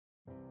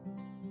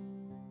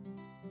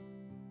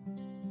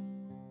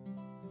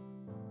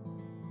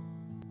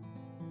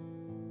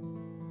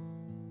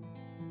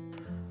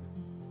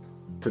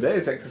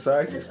today's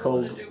exercise is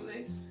called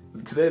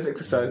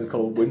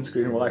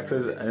Windscreen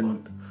Wipers,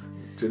 and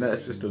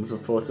Jeanette's just done some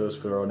photos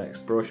for our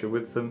next brochure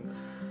with them,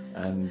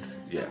 and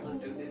yeah.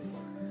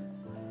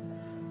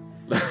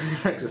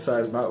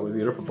 Exercise mat with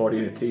your upper body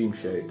in a team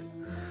shade.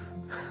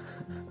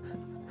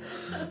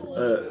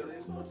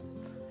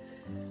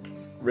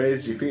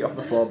 Raise your feet off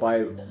the floor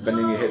by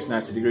bending your hips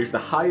 90 degrees. The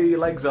higher your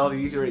legs are, the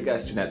easier it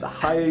gets, Jeanette. The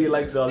higher your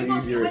legs are, the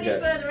easier it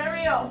gets. Further,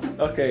 hurry up.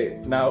 Okay,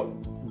 now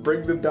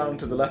bring them down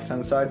to the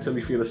left-hand side till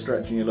you feel a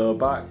stretch in your lower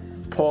back.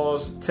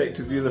 Pause, take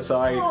to the other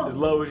side, as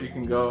low as you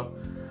can go.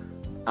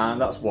 And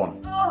that's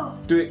one.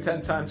 Do it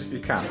 10 times if you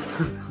can.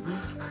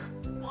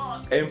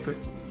 Aim for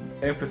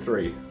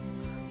 3.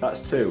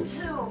 That's 2.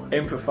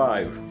 Aim for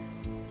 5.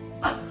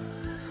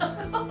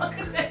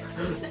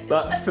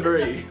 That's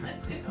 3.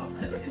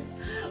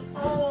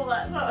 Oh,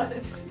 that's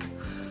hard.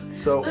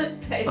 So, That's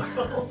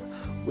painful.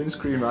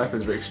 Windscreen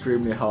Wipers are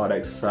extremely hard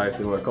exercise.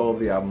 They work all of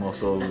the ab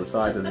muscles, the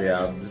side of the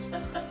abs.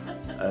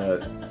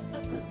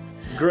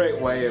 Great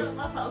way of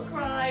I'll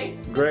cry.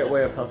 Great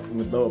way of helping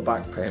with lower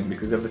back pain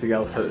because everything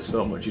else hurts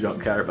so much you don't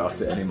care about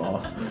it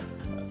anymore.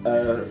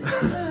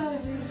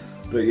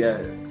 But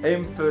yeah,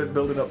 aim for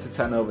building up to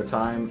 10 over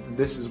time.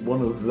 This is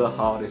one of the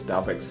hardest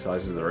ab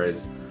exercises there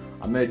is.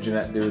 I made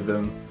Jeanette do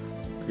them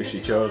because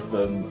she chose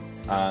them,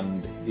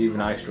 and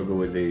even I struggle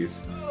with these.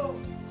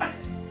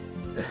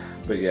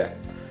 But yeah,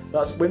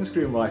 that's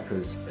Windscreen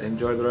Wipers.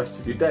 Enjoy the rest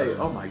of your day.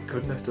 Oh my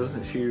goodness,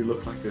 doesn't she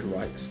look like a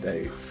right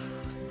state?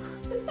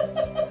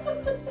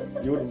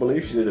 You wouldn't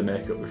believe she did her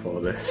makeup before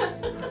this.